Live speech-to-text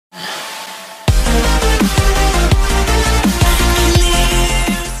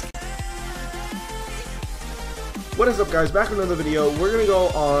What is up, guys? Back with another video. We're gonna go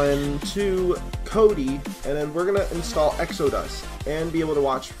on to Kodi, and then we're gonna install Exodus and be able to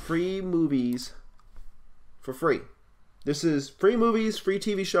watch free movies for free. This is free movies, free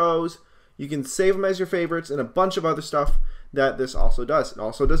TV shows. You can save them as your favorites and a bunch of other stuff that this also does. It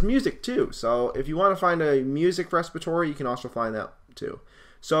also does music too. So if you want to find a music repertoire, you can also find that too.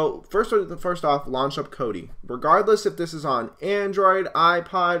 So first off, launch up Kodi. Regardless if this is on Android,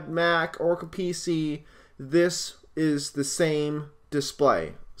 iPod, Mac, or PC, this is the same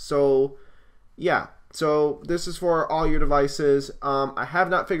display. So yeah, so this is for all your devices. I have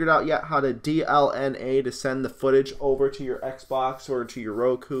not figured out yet how to DLNA to send the footage over to your Xbox or to your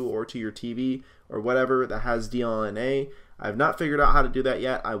Roku or to your TV or whatever that has DLNA. I have not figured out how to do that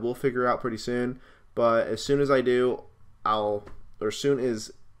yet. I will figure it out pretty soon, but as soon as I do,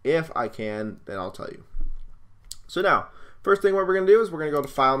 if I can, then I'll tell you. So now, first thing what we're going to do is we're going to go to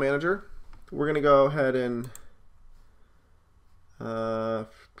File Manager. We're going to go ahead and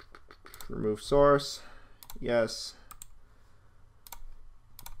remove source. Yes.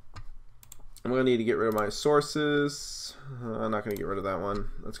 I'm going to need to get rid of my sources. I'm not going to get rid of that one.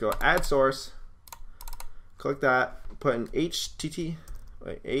 Let's go Add Source. Click that. Put in HTTP.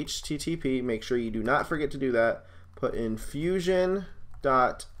 Make sure you do not forget to do that. Put in fusion.addon.ag/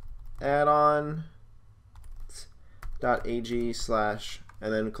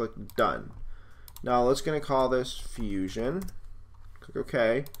 and then click Done. Now let's gonna call this Fusion. Click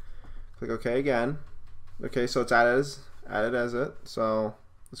OK. Click OK again. Okay, so it's added as it. So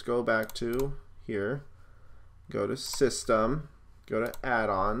let's go back to here. Go to System. Go to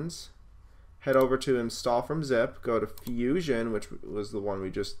Add-ons. Head over to Install from Zip. Go to Fusion, which was the one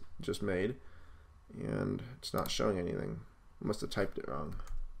we just made, and it's not showing anything. I must have typed it wrong.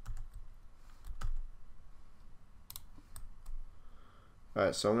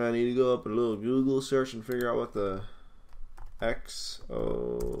 Alright, so I'm going to need to go up a little Google search and figure out what the Exodus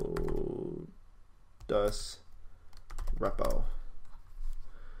repo.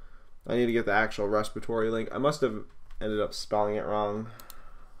 I need to get the actual repository link. I must have ended up spelling it wrong.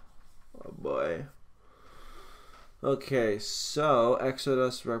 Oh boy. Okay, so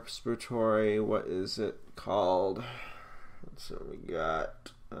Exodus repository, what is it called? Let's see what we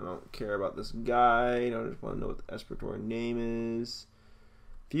got. I don't care about this guide. I just want to know what the repository name is.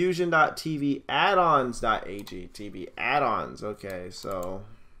 Fusion.tv addons.ag. TV add-ons. Okay, so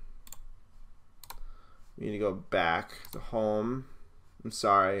we need to go back to home. I'm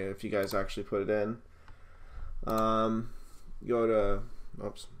sorry if you guys actually put it in. Go to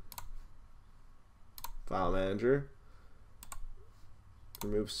File Manager.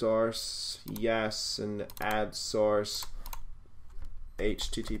 Remove source. Yes, and add source.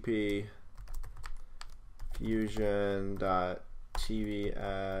 HTTP fusion.tv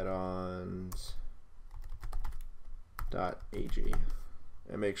addons.ag,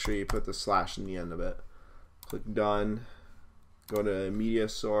 and make sure you put the slash in the end of it. Click Done. Go to media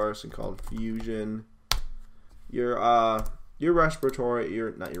source and call it Fusion. Your add-ons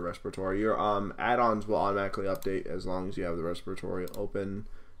will automatically update as long as you have the repository open,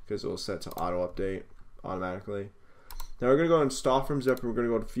 because it will set to auto update automatically. Now we're going to go install from zip, and we're going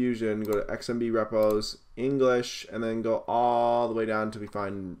to go to Fusion, go to XMB repos, English, and then go all the way down until we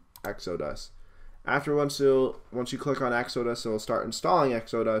find Exodus. Once you click on Exodus, it will start installing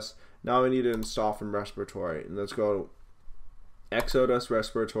Exodus. Now we need to install from repository, and let's go to Exodus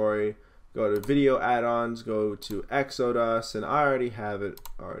repository. Go to video add-ons, go to Exodus, and I already have it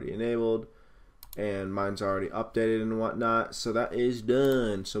enabled, and mine's already updated and whatnot, so that is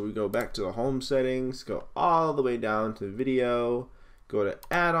done. So we go back to the home settings, go all the way down to video, go to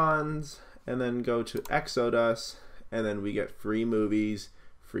add-ons, and then go to Exodus, and then we get free movies,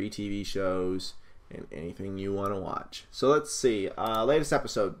 free TV shows, and anything you want to watch. So let's see, latest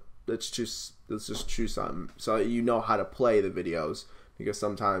episode. Let's just choose something so you know how to play the videos, because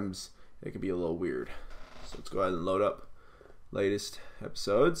sometimes it could be a little weird. So let's go ahead and load up latest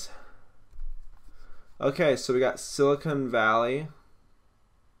episodes. Okay, so we got Silicon Valley.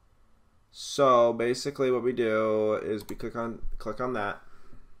 So basically what we do is we click on that.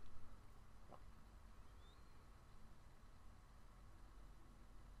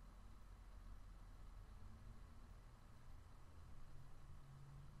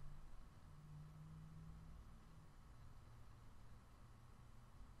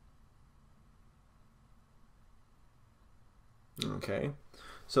 Okay,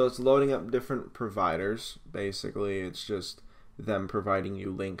 so it's loading up different providers. Basically, it's just them providing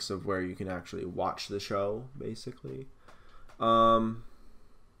you links of where you can actually watch the show, basically. It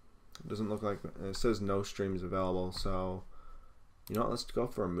doesn't look like, it says no streams available, so You know what, let's go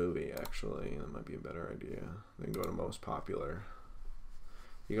for a movie, actually. That might be a better idea than go to most popular.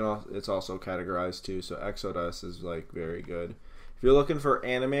 You can also, it's also categorized too, so Exodus is like very good. If you're looking for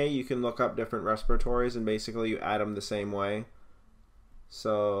anime, you can look up different respiratories and basically you add them the same way.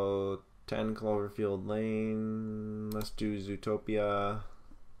 So 10 Cloverfield Lane, let's do Zootopia.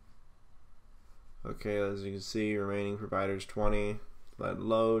 Okay, as you can see, remaining providers 20. Let it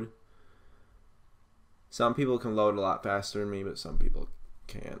load. Some people can load a lot faster than me, but some people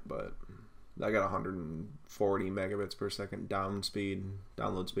can't. But I got 140 megabits per second download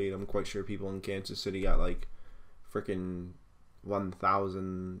speed. I'm quite sure people in Kansas City got like freaking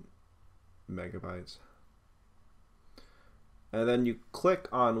 1,000 megabytes. And then you click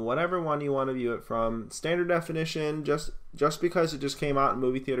on whatever one you want to view it from. Standard definition, just because it just came out in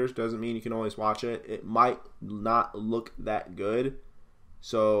movie theaters doesn't mean you can always watch it. It might not look that good.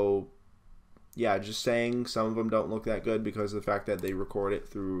 So yeah, just saying some of them don't look that good because of the fact that they record it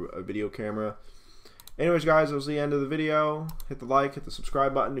through a video camera. Anyways, guys, that was the end of the video. Hit the like, hit the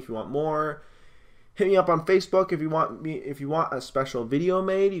subscribe button if you want more. Hit me up on Facebook if you want a special video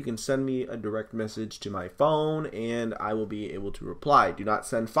made. You can send me a direct message to my phone and I will be able to reply. Do not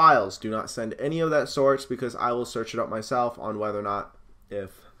send files. Do not send any of that sorts because I will search it up myself on whether or not,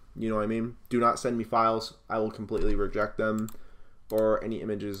 if you know what I mean. Do not send me files. I will completely reject them or any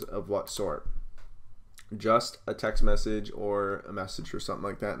images of what sort. Just a text message or a message or something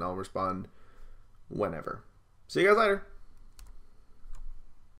like that and I'll respond whenever. See you guys later.